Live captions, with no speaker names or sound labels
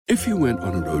If you went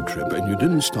on a road trip and you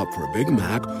didn't stop for a Big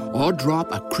Mac or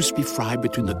drop a crispy fry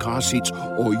between the car seats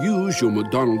or use your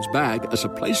McDonald's bag as a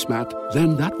placemat,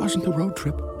 then that wasn't a road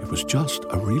trip. It was just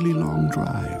a really long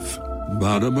drive.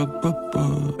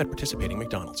 Ba-da-ba-ba-ba. At participating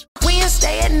McDonald's. We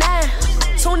stay at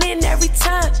 9. Tune in every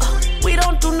time. We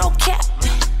don't do no cap.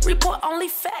 Report only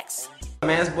facts.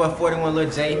 Man, it's boy 41 Lil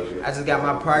Jay. I just got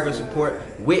my progress report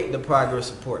with the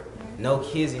progress report. No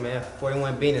kizzy, man.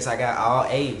 41 business. I got all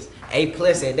A's. A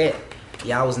plus at that.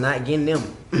 Y'all was not getting them.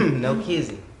 No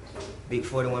kizzy. Big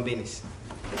 41 business.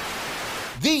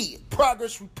 The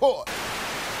progress report.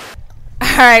 All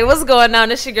right, what's going on?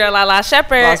 This your girl Lala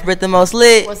Shepherd. Boss Brit the most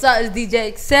lit. What's up? It's DJ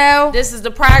Excel. This is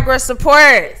the progress report.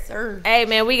 Yes, sir. Hey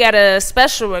man, we got a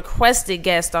special requested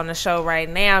guest on the show right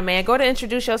now, man. Go to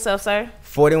introduce yourself, sir.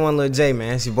 41 Lil J,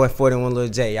 man. It's your boy 41 Lil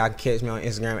J. Y'all can catch me on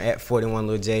Instagram at 41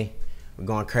 Lil J. We're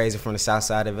going crazy from the south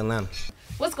side of Atlanta.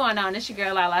 What's going on? This your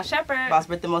girl Lala Shepherd. Boss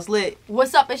Brit the most lit.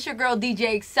 What's up? It's your girl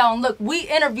DJ Excel. And look, we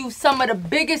interview some of the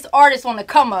biggest artists on the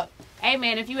come up. Hey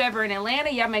man, if you ever in Atlanta,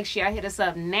 y'all make sure y'all hit us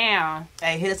up now.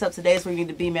 Hey, hit us up today. It's where you need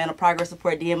to be, man. The progress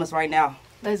report. DM us right now.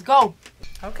 Let's go.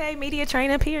 Okay, media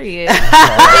training, period. repeat,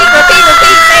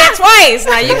 say it twice.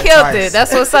 Now you killed it.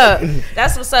 That's what's up.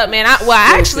 That's what's up, man.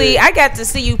 I got to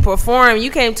see you perform.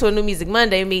 You came to a New Music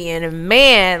Monday meeting, and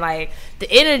man, like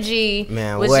the energy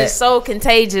was just so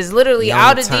contagious. Literally,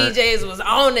 all the DJs was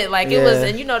on it. Like it was,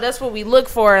 and you know that's what we look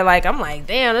for. Like I'm like,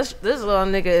 damn, this little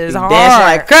nigga is hard, dancing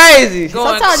like crazy,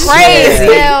 going sometimes crazy.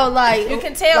 You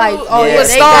can tell like, who a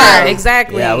star.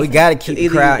 Exactly. Yeah, we gotta keep the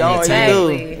crowd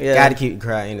entertained. Exactly. Yeah. Gotta keep the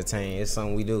crowd entertained. It's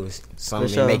something we do. It's something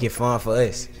to make it fun for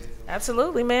us.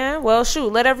 Absolutely, man. Well, shoot,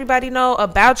 let everybody know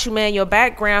about you, man, your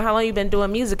background, how long you been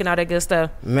doing music and all that good stuff.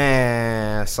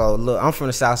 Man, so look, I'm from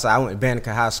the south side. I went to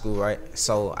Banneker High School, right?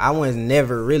 So I was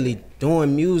never really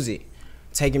doing music,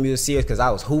 taking music serious because I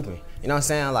was hooping. You know what I'm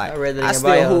saying? Like I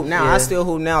still hoop now. Yeah. I still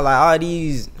hoop now. Like all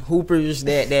these hoopers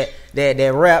that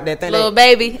rap that thing. Little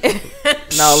baby.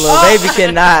 No, Lil Baby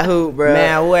cannot hoop, bro.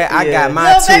 Man, what? I got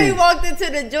my Lil Baby walked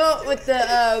into the joint with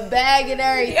the bag and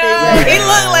everything. He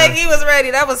looked like he was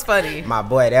ready. That was funny. My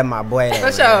boy, that's my boy.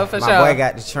 For sure. My boy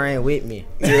got the train with me.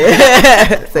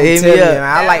 Yeah. So hit me up.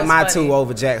 I like my funny. Two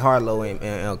over Jack Harlow and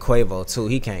Quavo too.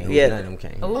 He can't hoop. None of them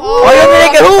can't. Oh, you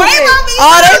nigga hoop?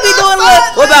 Oh, they be doing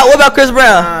look. What about Chris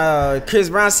Brown? Chris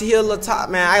Brown, see, he a little top,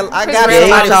 man. I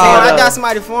got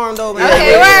somebody for him though, man.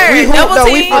 Okay, word. We hoop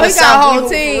though. We from the South. Whole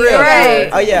team. Right.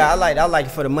 Oh yeah, I like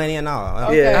it for the money and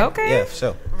all. Okay. Yeah, for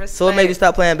sure. Respect. So what made you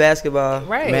stop playing basketball?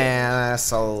 Right. Man,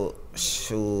 so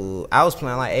shoot, I was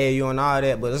playing like AAU and all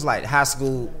that, but it's like high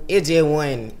school. It just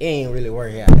wasn't. It ain't really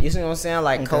work out. You see what I'm saying?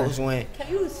 Like coach went.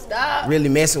 Can you stop? Really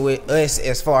messing with us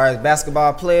as far as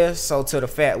basketball players. So to the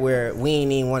fact where we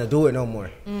ain't even want to do it no more.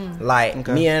 Like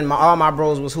me and all my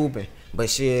bros was hooping, but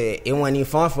shit, it wasn't even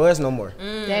fun for us no more.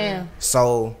 Damn.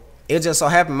 So it just so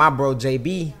happened my bro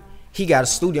JB, he got a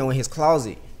studio in his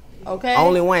closet. Okay.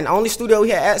 Only studio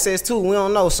we had access to. We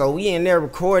don't know, so we in there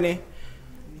recording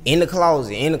in the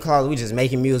closet. We just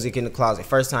making music in the closet.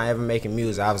 First time ever making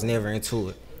music. I was never into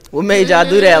it. What made y'all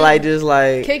do that? Like just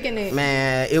like kicking it.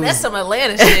 Man, it was. That's some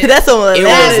Atlanta shit. That's some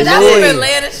Atlanta. That's some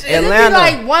Atlanta shit. Atlanta.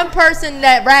 Like one person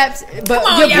that raps, but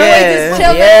on, your boy just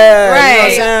chilling. Yeah,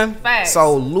 right. You know what I'm saying? Facts.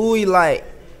 So Louis, like,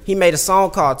 he made a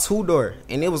song called Two Door,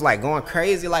 and it was like going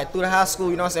crazy like through the high school.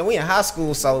 You know what I'm saying? We in high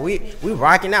school, so we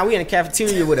rocking out. We in the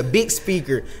cafeteria with a big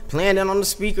speaker, playing it on the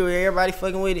speaker, everybody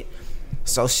fucking with it.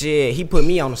 So shit, he put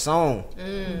me on the song.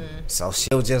 So shit,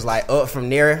 it was just like up from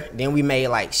there. Then we made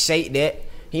like Shake That.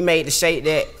 He made the Shake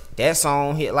That. That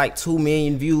song hit like 2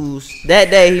 million views. That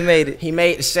day he made it. He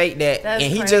made the Shake That. That's and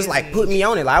he crazy. just like put me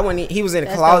on it. Like he was in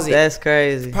the closet. That's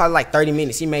crazy. Probably like 30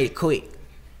 minutes. He made it quick.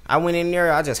 I went in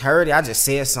there, I just heard it, I just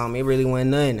said something. It really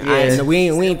wasn't nothing. Yeah. We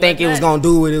didn't think it was gonna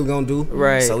do what it was gonna do.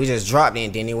 Right. So we just dropped it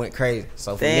and then it went crazy.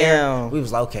 So from there, we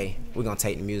was like, okay, we're gonna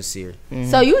take the music serious.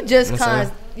 So you just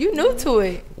you new to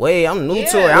it. Wait, I'm new to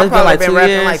it. I've probably been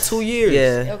rapping like 2 years.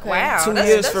 Yeah. Okay. Wow. 2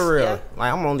 years for real. Yeah.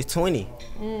 Like I'm only 20.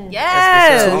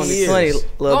 Yes. Only 20,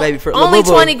 little baby. For only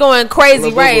 20 going crazy,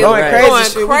 right? Going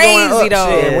Going crazy though.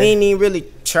 And we ain't even really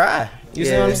try. You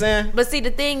see what I'm saying? But see,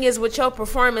 the thing is with your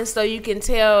performance, though, you can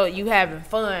tell you having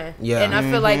fun. Yeah. And I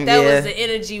feel like that was the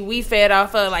energy we fed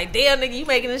off of. Like, damn, nigga, you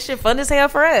making this shit fun as hell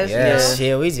for us. Yeah, you know?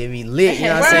 shit, we just be lit. You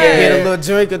know what I'm saying? Get a little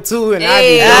drink or two, and I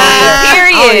be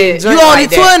period. You only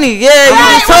 20. Yeah, you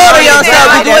just told her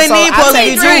yourself that you ain't even supposed to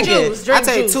be drinking. I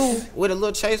take two with a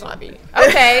little chase. I be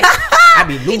okay. I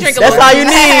be loose. That's all you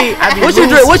need. What you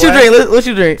drink? What you drink? What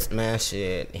you drink? Man,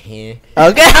 shit, hen.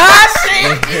 Okay. Oh,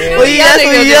 shit. Well, yeah, that's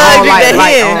what you drink that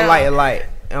hen. Light.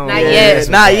 Not yet.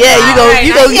 Not yet.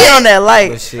 You go get on that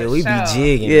light. But shit, we be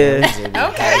jigging. Yeah.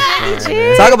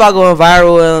 Okay. Talk about going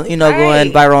viral.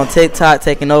 Going viral on TikTok,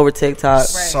 taking over TikTok.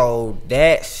 So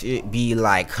that shit be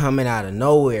like coming out of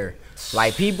nowhere.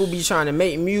 Like people be trying to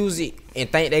make music and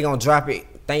think they gonna drop it.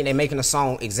 Think they making a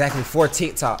song exactly for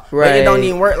TikTok. Right. But it don't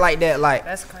even work like that. Like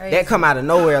That's crazy. that come out of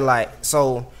nowhere. Like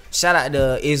so. Shout out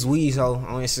to Is Weezo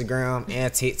on Instagram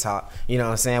and TikTok. You know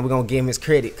what I'm saying? We're going to give him his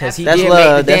credit because he did make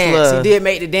the dance. He did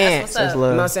make the dance. That's you know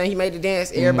what I'm saying? He made the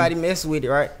dance. Everybody messed with it,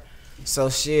 right? So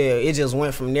shit, it just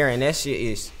went from there. And that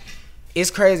shit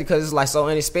it's crazy because it's like so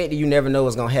unexpected. You never know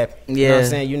what's going to happen. You know what I'm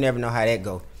saying? You never know how that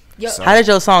go. So. How did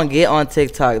your song get on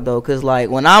TikTok though? Cause like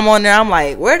when I'm on there, I'm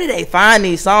like, where did they find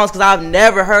these songs? Cause I've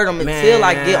never heard them until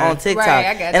I get on TikTok. Right,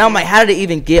 I got and I'm like, how did it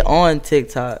even get on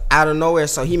TikTok? Out of nowhere,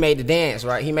 so he made the dance,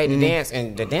 right? He made the dance,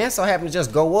 and the dance so happened to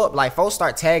just go up. Like folks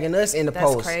start tagging us in the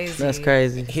post. That's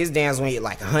crazy. His dance went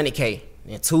like 100K,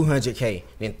 then 200K,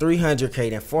 then 300K,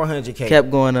 then 400K.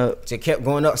 Kept going up. Just kept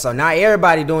going up. So now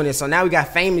everybody doing it. So now we got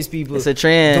famous people. It's a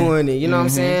trend doing it. You know what I'm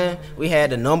saying? We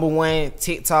had the #1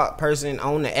 TikTok person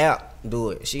on the app do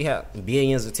it. She had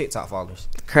billions of TikTok followers.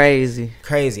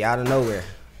 Crazy out of nowhere.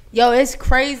 Yo, it's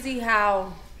crazy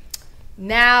how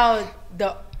now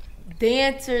the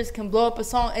dancers can blow up a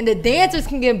song and the dancers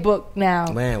can get booked now.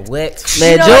 Man, what?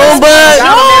 Man, Junebug.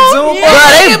 Bro,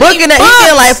 they booking it. He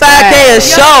getting like 5K a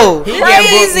show. He getting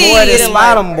booked more than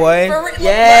Slot'em, boy.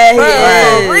 Yeah, he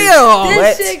is. For real.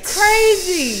 This shit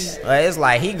crazy. It's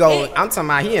like he go. I'm talking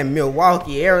about he in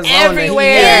Milwaukee, Arizona,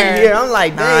 everywhere. Yeah, I'm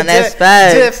like, dang, that's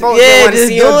facts. Just folks want to just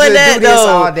see him doing that do this though.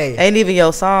 all day. Ain't even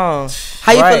your song.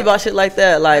 How you Right. feel about shit like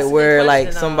that? Like That's a where good like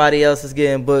question, somebody else is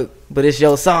getting booked, but it's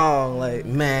your song. Like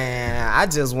Man, I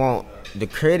just want the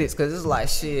credits because it's like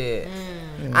shit.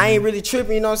 I ain't really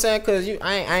tripping, you know what I'm saying? Because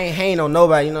I ain't hating on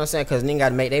nobody, you know what I'm saying? Because nigga got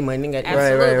to make their money. Nigga got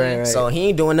Absolutely. Right. So he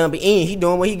ain't doing nothing but he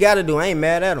doing what he got to do. I ain't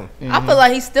mad at him. I feel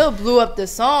like he still blew up the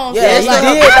song. Yeah, so he like,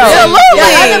 did, though. Absolutely.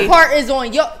 The other part is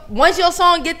on your. Once your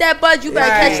song get that buzz, you better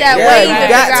catch that wave. You and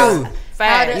got figure to. out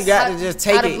Facts. You got to just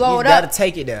take how to it. You blow it got to up.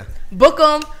 take it there. Book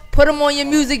them, put them on your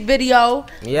music video.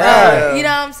 Yeah. You know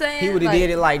what I'm saying? He would have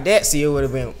did it like that. See, it would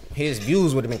have been his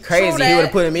views would have been crazy. True He would that.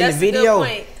 have put him in That's the a good video.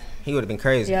 point. He would have been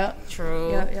crazy. Yeah.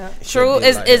 True. Yeah. True. Should've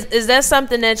been like Is that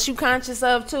something that you conscious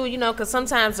of too? You know, because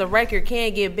sometimes a record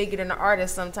can get bigger than the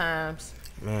artist. Sometimes.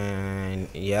 Man,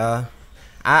 yeah.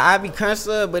 I be conscious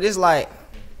of, but it's like,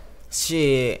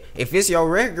 shit, if it's your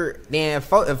record, then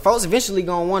folks eventually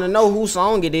gonna want to know whose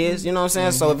song it is. You know what I'm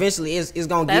saying? So eventually it's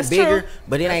gonna get That's bigger, true.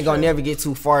 but it ain't gonna never get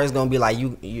too far. It's gonna be like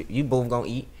you both gonna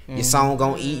eat. Your song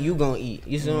gonna eat. You gonna eat.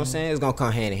 You see what I'm saying? It's gonna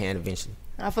come hand in hand eventually.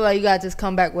 I feel like you gotta just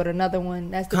come back with another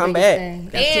one. That's the Come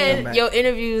biggest back. thing. And your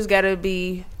interviews gotta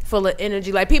be full of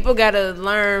energy. Like people gotta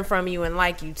learn from you and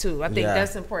like you too. I think Yeah.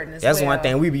 that's important as That's well. one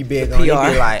thing we be big on. We be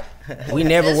like, we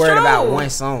never It's worried about true. one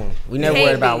song. We never can't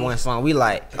worried about be. one song. We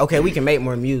like, okay, we can make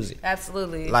more music.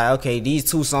 Absolutely. Like, okay, these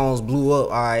 2 songs blew up.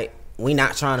 All right, we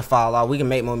not trying to fall off. We can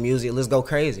make more music. Let's go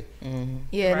crazy.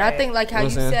 Yeah, and I Right. think like how You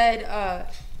you know what I'm said,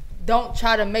 don't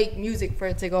try to make music for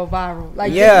it to go viral.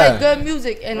 Like Yeah. just make good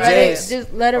music and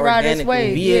Just let it ride its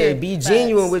organically. way. Be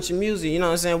genuine with your music. You know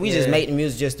what I'm saying? We just make the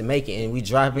music just to make it, and we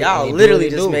drop it. y'all and it literally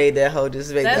do just what it made that whole That's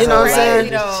You know what I'm saying?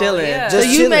 Just chilling. Yeah. So Just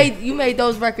you chilling. made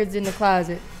those records in the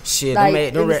closet, do. Shit. like Them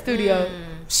in the re- studio.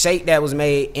 Shake that was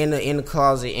made in the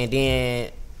closet, and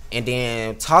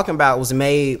then Talking About was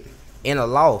made in a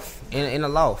loft. In a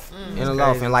loft,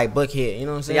 and like Buckhead, you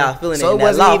know what I'm saying? Y'all feeling so it in that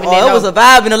wasn't loft. even Oh, that it no- was a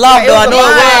vibe in the loft, It though. was I a know it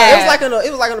vibe. was.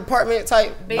 It was like an apartment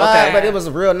type Big vibe, vibe. but it was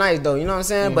real nice though. You know what I'm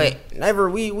saying? But never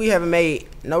we haven't made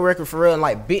no record for real in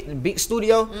like big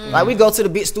studio. Like we go to the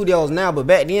big studios now, but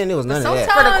back then it was none of that.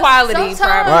 For the quality, sometimes,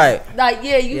 probably. Right. Like you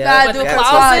Yeah, gotta but do the it for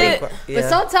closet- quality. Yeah. But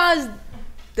sometimes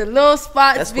the little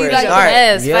spots That's be where it like starts.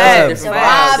 Yes, Yeah. facts, the Different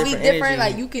facts. vibe be different different. energy.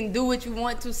 Like you can do what you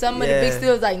want to. Some of Yeah. the big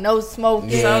studios like no smoking.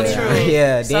 So true.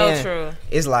 Yeah, So then true.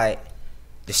 it's like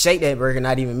the Shake That burger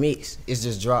not even mixed. It's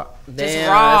just dropped. Damn,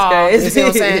 raw. that's You crazy. see what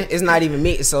I'm saying? It's not even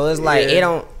mixed, so it's like Yeah. it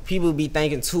don't. People be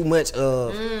thinking too much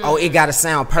of it gotta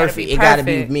sound perfect. be It gotta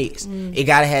be perfect. mixed. It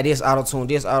gotta have this auto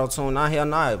tune. Nah, hell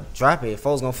nah. Drop it. If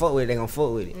folks gonna fuck with it, they gonna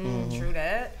fuck with it. True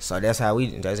that. So that's just how we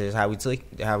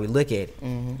look at it.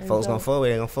 Folks gonna fuck with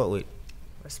it, they gonna fuck with it.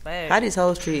 Respect. How these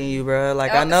hoes treating you, bro?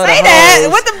 Like I know Say the that.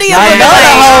 hoes. What them DMs I look know like?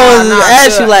 the hoes Nah,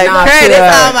 ask chill, you like, nah, "Craig, chill.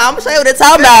 I'm gonna show you what they're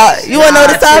talking about. You wanna know what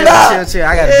they're talking about?" Chill.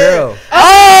 I got a girl.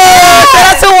 Oh, shout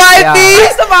out to Wifey.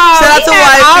 First of all, Shout out we to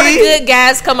have all the Wifey. good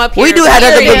guys come up here. We do have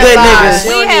nothing but good niggas.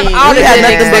 We have We all the We have good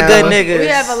nothing niggas. but good niggas. We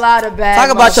have a lot of bad. Talk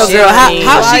about your She girl. don't How even-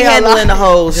 how she Why handling the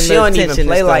hoes and She the don't attention even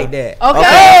play and like stuff? that.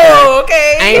 Okay. Oh,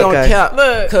 okay. I ain't gonna Okay. cap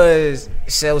Look. because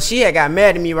So she had got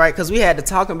mad at me, right? Because we had to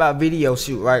talk about video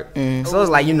shoot, right? So it was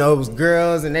like, it was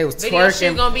girls and they was Video twerking.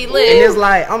 shoot gonna be lit. And it's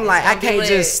like, I can't lit.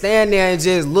 just stand there and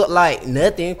just look like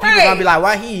nothing. People gonna be like,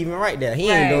 why he even right there? He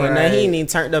ain't doing nothing. He ain't even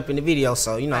turned up in the video.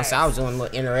 So, so I was doing a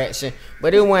little interaction.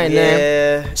 But it wasn't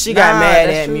nothing. She got mad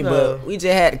at me, but we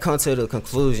just had to come to the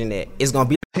conclusion that it's gonna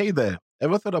be. Hey there,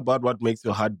 ever thought about what makes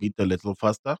your heart beat a little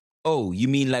faster? Oh, you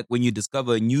mean like when you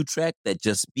discover a new track that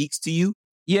just speaks to you?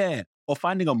 Yeah, or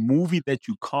finding a movie that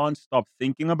you can't stop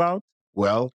thinking about?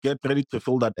 Well, get ready to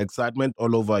feel that excitement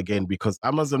all over again because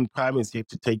Amazon Prime is here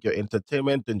to take your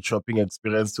entertainment and shopping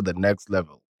experience to the next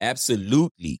level.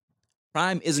 Absolutely.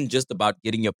 Prime isn't just about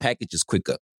getting your packages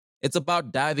quicker. It's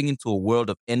about diving into a world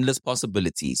of endless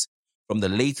possibilities, from the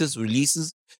latest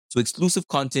releases to exclusive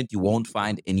content you won't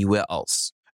find anywhere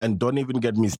else. And don't even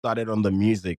get me started on the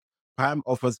music. Prime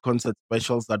offers concert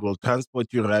specials that will transport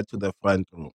you right to the front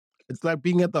row. It's like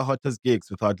being at the hottest gigs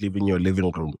without leaving your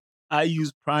living room. I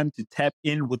use Prime to tap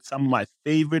in with some of my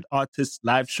favorite artists'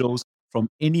 live shows from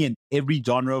any and every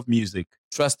genre of music.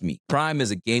 Trust me, Prime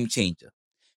is a game changer.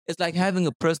 It's like having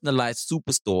a personalized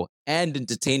superstore and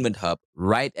entertainment hub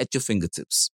right at your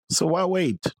fingertips. So why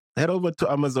wait? Head over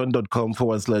to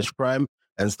amazon.com/Prime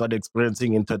and start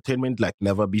experiencing entertainment like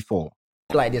never before.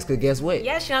 Like this, cause guess what?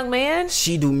 Yes, young man.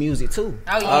 She do music too.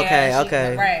 Oh yeah.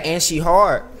 Okay. Right. And she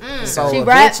hard. So She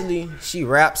rap? eventually she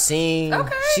rap, sing.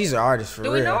 Okay. She's an artist for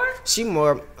Do real. we know her? She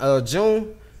more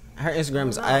June. Her Instagram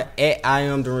is at I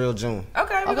am the real June.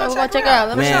 Okay, we're Okay, gonna we're check gonna check her her out. out.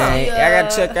 Let me Man, see. I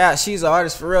gotta check out. She's an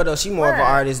artist for real though. She more of an Word.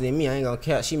 artist than me. I ain't gonna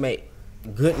care. She make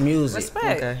good music.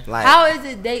 Respect. Okay. Like How is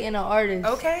it dating an artist?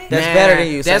 Okay. That's man, better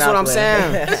than you. That's so what now I'm play.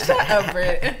 saying. Shut up,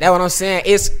 Britt. That's what I'm saying.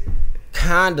 It's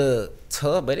kinda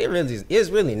tough, but it's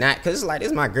really not. Cause it's like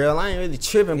it's my girl. I ain't really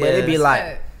tripping, but it be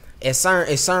like at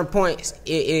certain points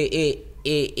it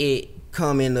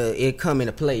come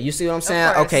into play. You see what I'm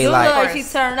saying? course. Okay, You look like like she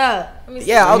turned up.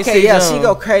 yeah, Let me okay, see yeah, June. she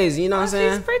go crazy. You know what I'm She's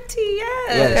saying? pretty,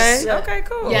 Yes. yes. Okay,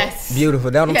 cool. Yes.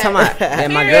 Beautiful. That's what I'm Yeah. talking about.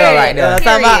 That's my girl right there.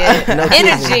 Period. No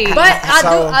Energy. But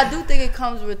So- I do think it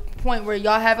comes with a point where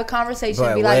y'all have a conversation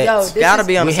and But be like, yo, what? this Gotta is,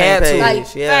 be on the We same had to. page.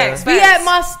 Like, yeah. facts. be at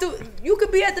my you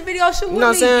could be at the video shoot with know what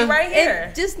I'm me. saying? You right here.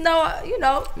 And just know,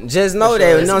 Just know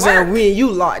that, you know what I'm saying? We and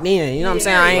you locked in. You know what I'm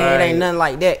saying? Right. It ain't nothing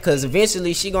like that. Cause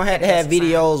eventually she gonna have to have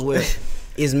videos where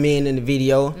it's men in the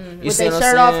video. You with see their what I'm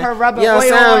shirt off, saying? her rubber You know what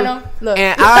oil I'm on saying? them. Look.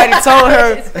 And I already told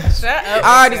her. Shut up.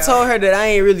 I already told her that I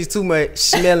ain't really too much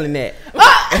smelling that.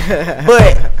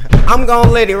 But I'm gonna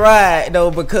let it ride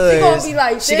though because She gonna be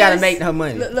like she gotta this. make her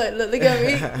money. Look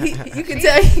at me. You can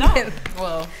tell.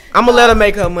 Well, I'm gonna let her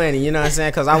make her money. You know what I'm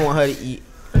saying? Cause I want her to eat.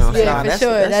 You know what I'm Yeah, saying? for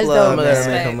sure. That's love, I'm dope. gonna let her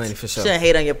man. make her money for sure. Shouldn't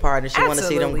hate on your partner. She want to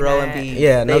see them Absolutely grow not. and be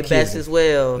Yeah, no they best kidding. as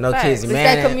well. No Facts. kids, It's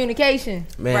man. that communication.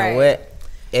 Man, Right. what?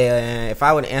 If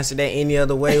I would answer that any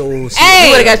other way, oh, shit. hey,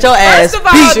 You would've got your ass First of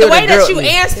all, beat. the Should've way that girled you me.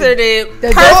 answered it, The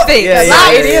perfect. Yeah, The yeah,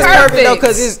 lock it is perfect though, perfect.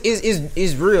 cause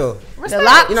it's real. The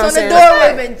locks You know on what I'm the saying? door would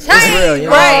have been It's real, changed. you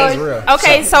know, Right. it's real.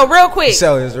 Okay, so real quick.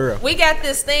 So it's real. We got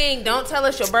this thing. Don't tell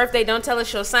us your birthday. Don't tell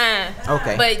us your sign.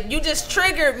 Okay. But you just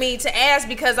triggered me to ask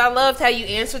because I loved how you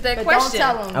answered that But don't question.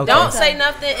 tell 'em. Okay. Don't say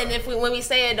nothing. And when we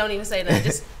say it, don't even say nothing.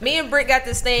 Just me and Britt got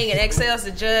this thing, and Excel's the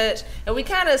judge, and we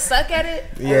kind of suck at it.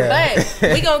 Yeah.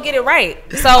 But we gonna get it right.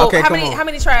 So Okay, how come many on. how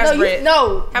many tries, No, Britt?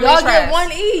 no. How many Y'all tries? get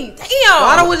one each. Why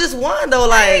Damn. don't we just one though?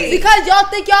 Like, Because y'all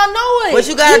think y'all know it. but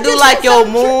you gotta do just like said your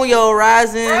something moon, your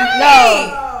rising.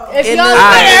 No. If In y'all the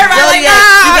everybody like, zodiac,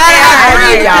 you gotta I have give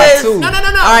three y'all because- two. No.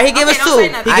 All right, he give us don't two. say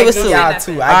nothing. He I give us give two. y'all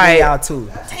two. I All give right. y'all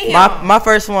two. Damn. My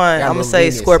first one, Got a I'm gonna little say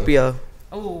leniency. Scorpio.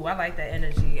 Ooh, I like that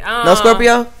energy. No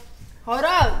Scorpio? Hold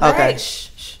up. Okay. Right.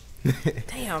 Shh.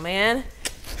 Damn, man.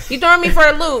 You throwing me for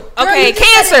a loop. Girl, Okay, you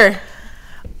just said Cancer.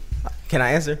 Can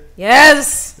I answer?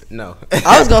 Yes. No.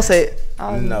 I was gonna say,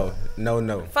 No.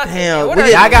 Fuck Damn, it. What we are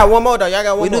did- you? Y'all got one more though. Y'all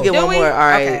got one we more. do get Do one we? more. All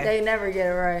right. Okay. They never get it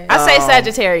right. I say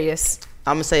Sagittarius.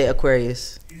 I'm gonna say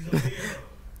Aquarius.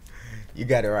 You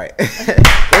got it right.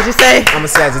 What'd you say? I'm a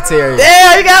Sagittarius.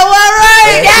 Damn, you got one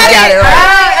right. Yeah, you got it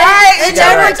right. It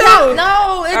got it doesn't right. count.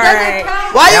 No, it All doesn't right.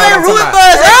 count. Why you That's ain't what I'm rooting for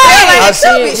talking us?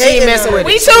 Oh, Like, she ain't messing with it.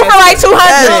 We She two for messing like with it.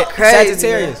 200. That's crazy.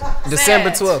 Sagittarius. December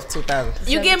 12th, 2000.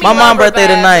 You give me My mom lover birthday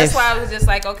the vibes. 9th. That's why I was just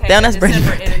like, okay, Damn, that's December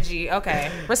Brittany's energy.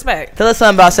 Okay, respect. Tell us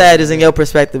something about Sagittarius in your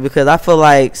perspective, because I feel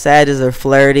like Sagittarius are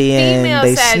flirty and Female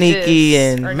they Sagittarius sneaky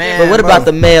and. are Man, But what about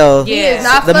the male? Yeah. He is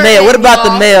not The flirting, male. What about the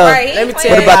y'all. male? Right. Let me What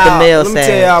tell What about the y'all- male Let me Sag?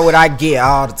 tell y'all what I get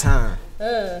all the time.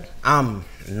 I'm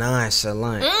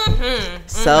nonchalant.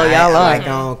 So y'all are. Like I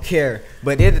don't care.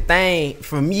 But the thing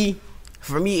for me,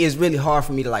 it's really hard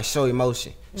for me to like show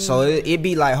emotion. So it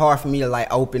be like hard for me to like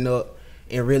open up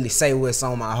and really say what's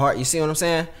on my heart. You see what I'm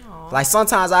saying? Like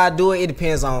sometimes I do it. It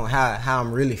depends on how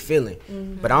I'm really feeling.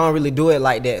 But I don't really do it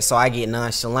like that, so I get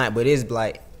nonchalant. But it's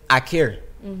like I care.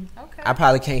 Okay. I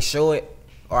probably can't show it,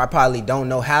 or I probably don't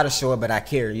know how to show it, but I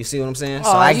care. You see what I'm saying?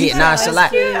 So I get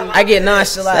nonchalant. I get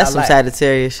nonchalant. That's some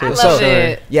Sagittarius shit. I love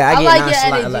it. Yeah, I I get like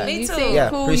your nonchalant. energy. Me You too. seem Yeah,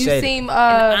 cool. appreciate You it. seem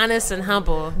Honest and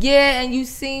humble. yeah, and you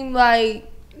seem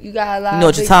like you got a lot. You know of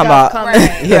what you're big talking stuff about.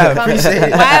 coming. Yeah, coming. appreciate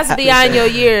it. Wise beyond your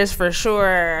years for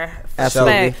sure.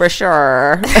 Absolutely, for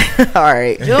sure. All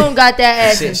right. June got that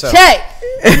ass Shit in show. check.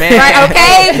 Man, Right,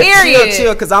 okay, period.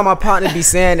 Chill, cause all my partners be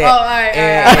saying that. Oh, all right,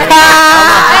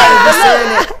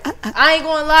 I ain't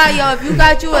gonna lie, yo. If you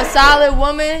got you a solid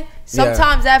woman,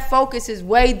 sometimes that focus is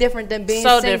way different than being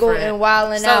So single different. and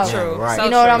wilding So out. true. Right. So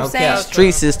You know what true. I'm No saying? cap.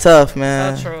 Streets is tough,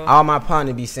 man. So true. All my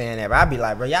partners be saying that, but I be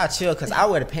like, bro, y'all chill, cause I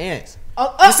wear the pants.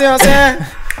 Oh, You see what I'm saying?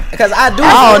 Cause I do.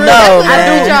 I don't know, I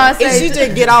man. do trying to If say. she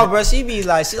just get off, bro, she be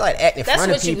like, she like act in That's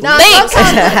front of what you people. Nah, think.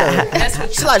 sometimes That's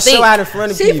what She you like think. show out in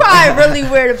front of she people. probably really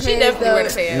wear the pants. She definitely though. wear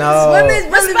the pants. No. Women's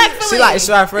really Respectfully. She like to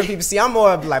show out in front of people. See, I'm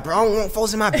more of like, bro, I don't want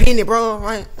folks in my business, bro.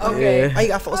 Right? Okay. Why you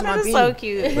got folks in my That's business? so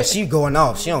cute. But she going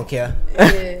off. She don't care.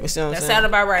 Yeah. You see what I'm That saying? sound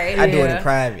about right. I do it Yeah. in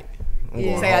private. I'm Yeah.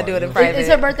 going Say I hard, do it in you private. Is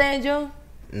her birthday in June?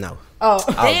 know? No. Oh,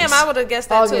 Damn, I would have guessed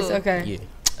that August. too. Okay. Yeah.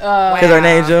 Cause her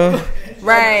name June.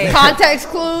 Right. Context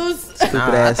clues. Stupid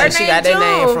Nah, I ass. think she got that Her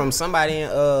name name June. from somebody in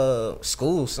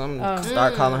school. Some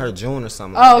start calling her June or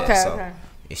something. Oh, like okay, that. So, okay.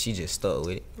 yeah, she just stuck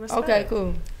with it. Okay,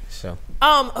 cool. So.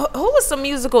 Who was some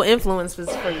musical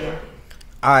influences for you?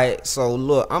 All right, so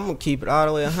look, I'm gonna keep it all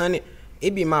the way 100.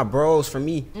 It be my bros for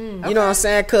me. You know what I'm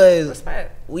saying? Cause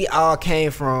Respect. we all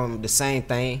came from the same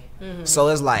thing. So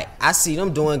it's like I see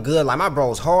them doing good. Like my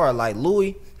bros hard. Like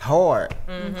Louis hard,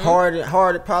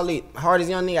 hard. Probably hardest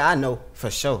young nigga I know for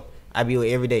sure. I be with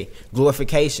every day.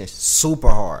 Glorification super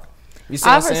hard. You see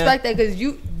I what I'm saying? respect that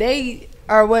because they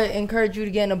are what encourage you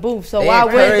to get in the booth. So They why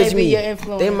wouldn't encourage they be me. your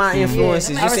influence? They my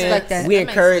influences. I You saying? respect that. We That makes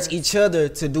encourage sense. each other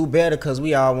to do better because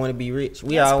we all want to be rich.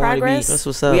 We That's all want to be. progress. That's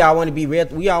what's up. We all want to be real.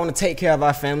 We all want to take care of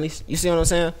our families. You see what I'm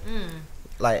saying?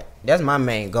 Like that's my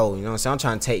main goal. You know what I'm saying? I'm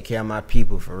trying to take care of my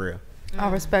people for real. I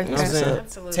respect You know what I'm that. saying?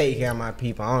 Absolutely. Take care of my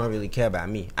people. I don't really care about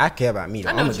me. I care about me though.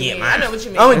 I know I'm what gonna you get mean. mine. I know what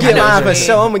you mean. I'm gonna I get know what mine you for mean.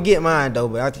 sure. I'm gonna get mine though,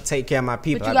 but I have to take care of my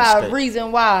people. But you I be got a straight.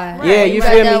 reason why. Yeah, you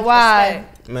got feel that me? why.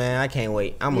 Man, I can't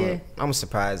wait. I'm Yeah. gonna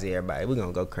surprise everybody. We're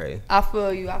gonna go crazy. I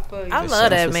feel you. I feel you. I For love sure,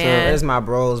 that, for man. sure. That's my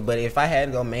bros. But if I had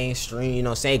to go mainstream, you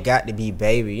know what I'm saying, it got to be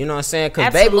Baby. You know what I'm saying?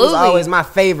 Because Baby was Absolutely. always my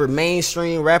favorite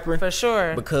mainstream rapper. For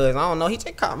sure. Because, I don't know, he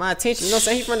just caught my attention. You know what I'm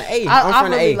saying? He from the A. I I'm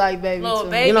from the really A. like Baby Little too.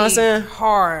 baby. You know what I'm saying?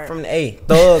 Hard. From the A.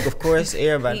 Thug, of course.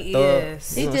 Everybody. He Thug.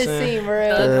 is. He You know what just I'm saying? seemed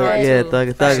real. Hard Yeah, too.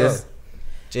 thugger.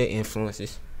 Just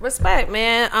influences. Respect,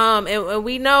 man. And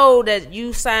we know that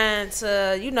you signed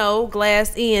to,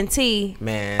 Glass ENT.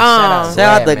 Man, Shout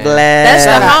out to man. Glad. That's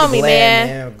Shout your out to homie, Glad,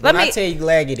 man. When I tell you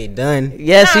Glad get it done.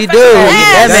 Yes, he Nah, do. for sure.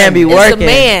 That man be It's a working.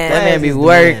 man. That man be Glad is the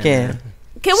working. man.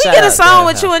 Can we Shout get a out song Glass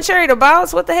with you House. and Cherry the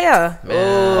Boss? What the hell?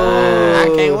 Man,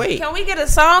 I can't wait. Can we get a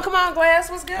song? Come on,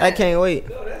 Glass. What's good? I can't wait.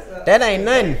 That ain't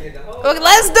nothing. Okay,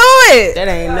 let's do it. That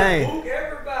ain't nothing.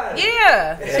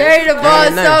 Yeah. Sherry the boss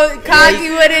so cocky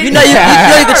with it. You know you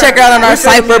can check her out on our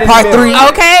Cypher Part 3.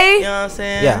 Okay. You know what I'm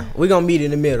saying? Yeah, we gonna meet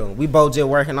in the middle. We both just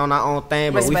working on our own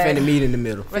thing, but Respect. we finna meet in the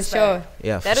middle. for sure.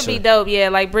 Yeah, for That'll sure. be dope. Yeah,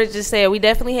 like Bridget just said, we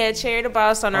definitely had Cherry the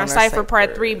Boss on our Cypher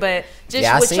Part 3, but just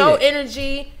Yeah, I with seen your it.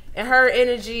 energy and her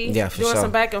energy, Yeah, for doing sure.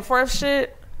 some back and forth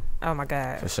shit. Oh my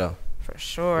God. For sure. For We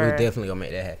sure. definitely gonna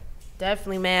make that happen.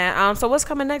 Definitely, man. So what's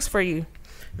coming next for you?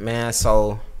 Man,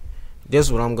 so this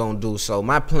is what I'm gonna do. So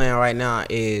my plan right now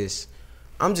is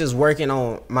I'm just working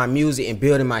on my music and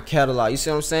building my catalog. You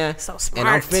see what I'm saying? So And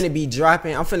I'm smart. finna be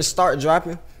dropping. I'm finna start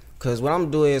dropping. Cause what I'm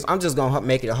gonna do is I'm just gonna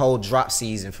make it a whole drop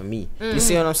season for me. You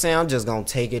see what I'm saying? I'm just gonna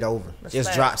take it over. Just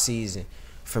Respect. drop season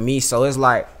for me. So it's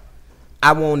like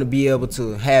I want to be able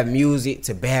to have music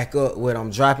to back up what I'm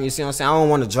dropping. You see what I'm saying? I don't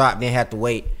want to drop, then have to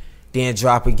wait, then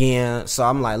drop again. So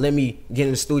I'm like, let me get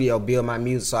in the studio, build my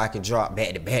music so I can drop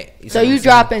back to back. see So what you I'm saying?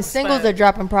 dropping singles or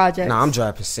dropping projects? No, I'm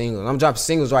dropping singles. I'm dropping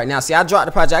singles right now. See, I dropped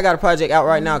the project. I got a project out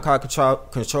right now called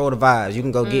Control the Vibes. You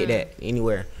can go get that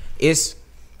anywhere. It's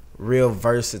real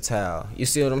versatile. You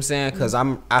see what I'm saying? Because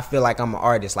I feel like I'm an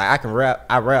artist. Like I can rap,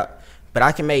 but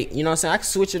I can make, you know what I'm saying? I can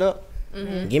switch it up.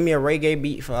 Give me a reggae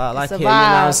beat for all I It's a care. You know what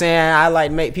I'm vibe. saying? I like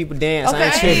to make people dance. I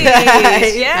ain't tripping.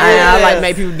 Yeah. I like to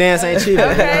make people dance. I ain't tripping. You know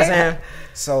what I'm Okay. saying?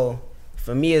 So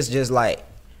for me, it's just like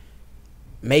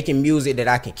making music that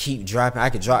I can keep dropping. I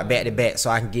can drop back to back so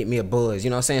I can get me a buzz. You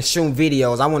know what I'm saying? Shooting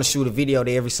videos. I want to shoot a video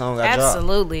to every song I drop.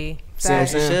 Absolutely. See what I'm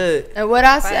saying? And what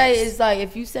I say is like,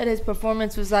 if you said his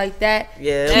performance was like that,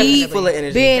 keep full of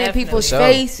energy, being in people's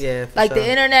face. Like the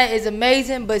internet is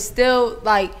amazing, but still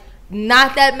like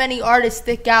not that many artists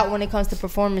stick out when it comes to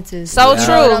performances. So you true.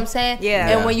 know what I'm saying? Yeah.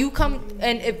 And when you come,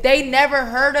 and if they never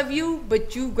heard of you,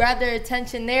 but you grab their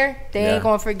attention there, they ain't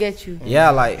gonna forget you.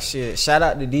 Yeah, like shit. Shout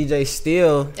out to DJ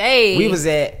Still. Hey. We was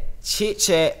at Chit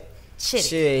Chat.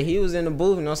 Shit, he was in the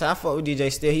booth. You know what I'm saying? I fuck with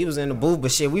DJ Still. He was in the booth,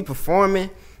 but shit, we performing.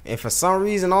 And for some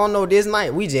reason, I don't know, this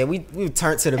night, we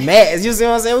turned to the max. You see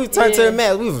what I'm saying? We turned to the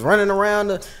max. We was running around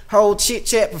the whole Chit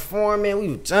Chat performing. We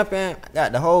was jumping.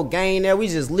 Got the whole gang there. We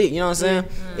just lit. You know what I'm saying?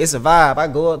 It's a vibe. I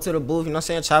go up to the booth, you know what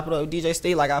I'm saying? Chop it up with DJ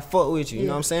Steve. Like, I fuck with you. You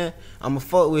know what I'm saying? I'm going to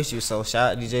fuck with you. So,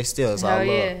 shout out to DJ Steve. It's all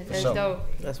love. That's dope.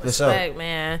 That's For respect,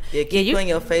 man. Yeah, keep putting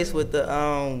your face with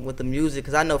the music,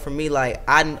 because I know for me, like,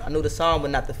 I knew the song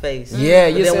but not the face. Yeah,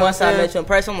 but you then see once what I'm I saying? met you in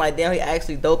person, I'm like, damn, he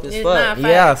actually dope as fuck.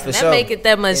 Yeah, for sure. That make it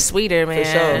that much sweeter, man.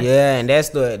 For sure. Yeah, and that's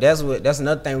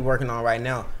another thing we're working on right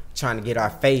now, trying to get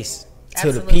our face to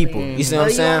the Absolutely. people. You see what I'm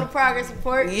You on saying? the progress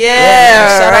report? Yeah.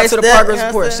 Shout out right to the there. progress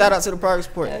report. Shout out to the progress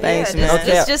report. Thanks, Yeah, man.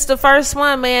 it's just the first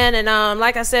one, man. And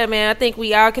like I said, man, I think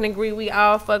we all can agree. We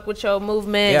all fuck with your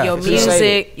movement, Yeah, your appreciate music,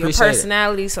 it. your Appreciate it.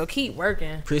 personality. So keep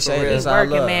working. Appreciate For it. real. That's Keep all I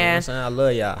working, love. man. You know what I'm saying? I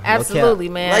love y'all. No Absolutely,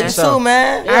 cap. man. Like you too,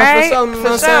 man. Yeah, Alright, for sure. You know for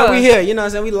what I'm saying? sure. We here. You know what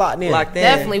I'm saying? We locked in. Locked in.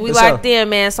 Definitely, we For locked sure. in,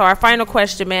 man. So our final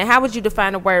question, man, how would you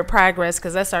define the word progress?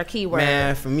 Because that's our key word.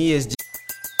 Man, for me, it's just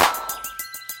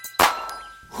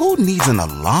Who needs an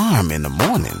alarm in the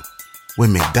morning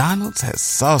when McDonald's has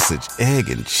sausage,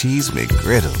 egg, and cheese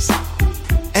McGriddles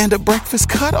and a breakfast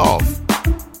cutoff?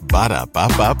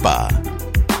 Ba-da-ba-ba-ba.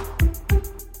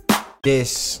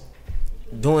 just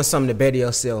doing something to better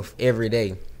yourself every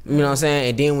day. You know what I'm saying?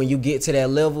 And then when you get to that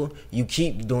level, you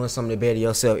keep doing something to better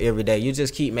yourself every day. You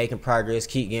just keep making progress,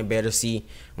 keep getting better. See,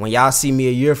 when y'all see me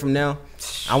a year from now,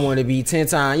 I want to be 10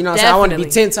 times, you know what I'm saying? I want to be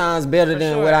 10 times better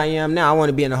than what I am now. I want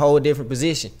to be in a whole different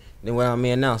position than what I'm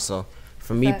in now. So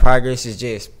for me, progress is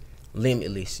just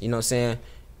limitless. You know what I'm saying?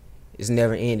 It's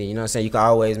never ending. You know what I'm saying? You can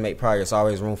always make progress,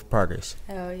 always room for progress.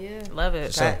 Hell yeah. Love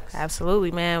it. Sure.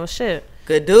 Absolutely, man. Well, shit.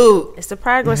 Good dude. It's the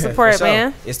progress For support, sure.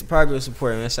 man. It's the progress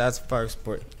support, man. Shout out to progress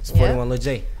support. Supporting one Lil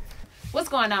Jay. What's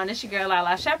going on? It's your girl,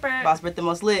 Lala Shepherd. Boss Brit the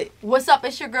most lit. What's up?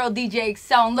 It's your girl DJ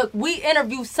Excel. And look, we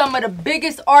interview some of the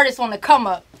biggest artists on the come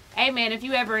up. Hey, man, if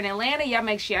you ever in Atlanta, y'all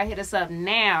make sure y'all hit us up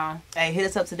now. Hey, hit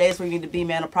us up today. It's where you need to be,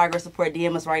 man. On progress support,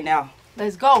 DM us right now.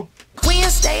 Let's go.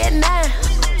 Wednesday at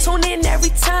 9. Tune in every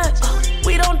time.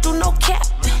 We don't do no cap.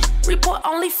 Report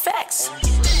only facts.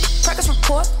 Progress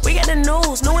report. We got the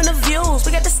news, new interviews.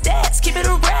 We got the stats. Keep it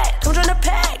a rack. Come join the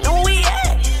pack. Know where we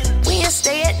at.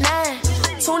 Wednesday at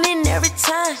 9. Tune in every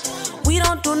time. We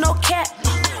don't do no cap.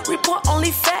 Report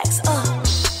only facts.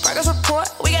 Progress report.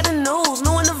 We got the news,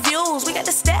 new interviews. We got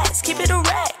the stats. Keep it a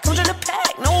rack. Come join the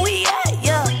pack. Know where we at.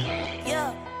 Yeah.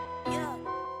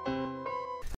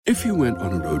 If you went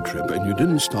on a road trip and you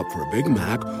didn't stop for a Big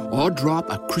Mac or drop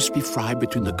a crispy fry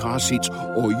between the car seats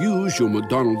or use your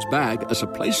McDonald's bag as a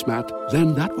placemat,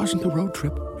 then that wasn't a road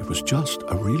trip. It was just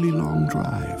a really long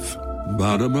drive.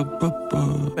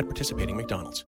 Ba-da-ba-ba-ba. At participating McDonald's.